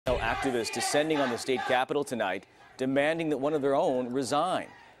Activists descending on the state capitol tonight, demanding that one of their own resign.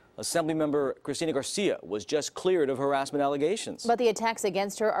 Assemblymember Cristina Garcia was just cleared of harassment allegations. But the attacks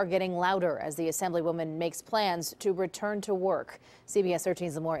against her are getting louder as the Assemblywoman makes plans to return to work. CBS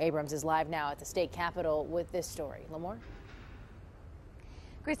 13's Lamore Abrams is live now at the state capitol with this story. Lamore?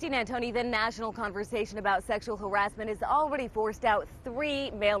 Christina and Tony, the national conversation about sexual harassment has already forced out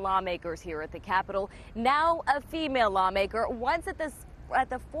 3 male lawmakers here at the Capitol. Now a female lawmaker, once at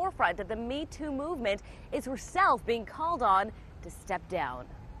the forefront of the Me Too movement, is herself being called on to step down.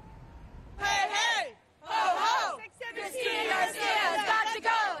 Hey, hey! Ho, ho! Cristina Garcia's got to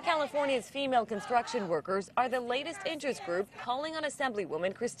go! California's female construction workers are the latest interest group calling on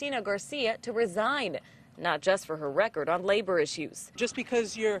Assemblywoman Cristina Garcia to resign. Not just for her record on labor issues. Just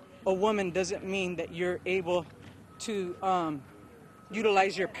because you're a woman doesn't mean that you're able to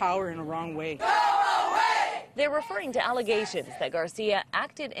utilize your power in a wrong way. Go away! They're referring to allegations that Garcia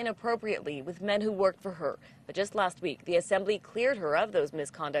acted inappropriately with men who worked for her. But just last week, the Assembly cleared her of those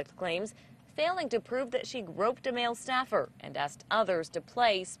misconduct claims, failing to prove that she groped a male staffer and asked others to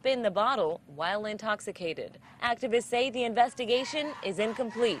play spin the bottle while intoxicated. Activists say the investigation is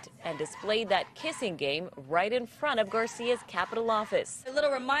incomplete and displayed that kissing game right in front of Garcia's Capitol office. A little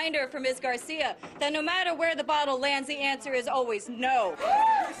reminder for Ms. Garcia that no matter where the bottle lands, the answer is always no.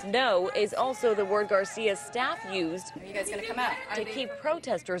 No is also the word Garcia's staff used Are you guys going to come out? to keep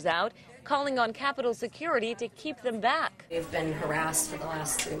protesters out, calling on Capitol security to keep them back. They've been harassed for the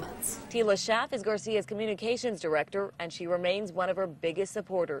last 3 months. Tila Schaff is Garcia's communications director, and she remains one of her biggest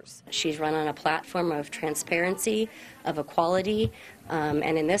supporters. She's run on a platform of transparency, of equality,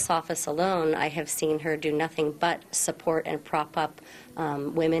 and in this office alone, I have seen her do nothing but support and prop up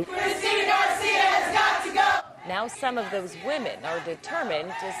women. Cristina Garcia has got to go! Now some of those women are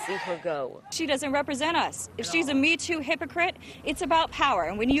determined to see her go. She doesn't represent us. If she's a Me Too hypocrite, it's about power.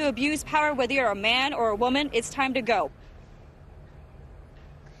 And when you abuse power, whether you're a man or a woman, it's time to go.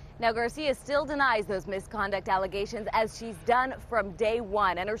 Now, Garcia still denies those misconduct allegations, as she's done from day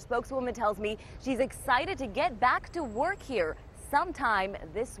one. And her spokeswoman tells me she's excited to get back to work here sometime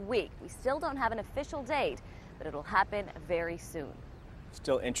this week. We still don't have an official date, but it'll happen very soon.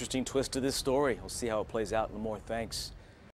 Still interesting twist to this story. We'll see how it plays out. Lamore, thanks.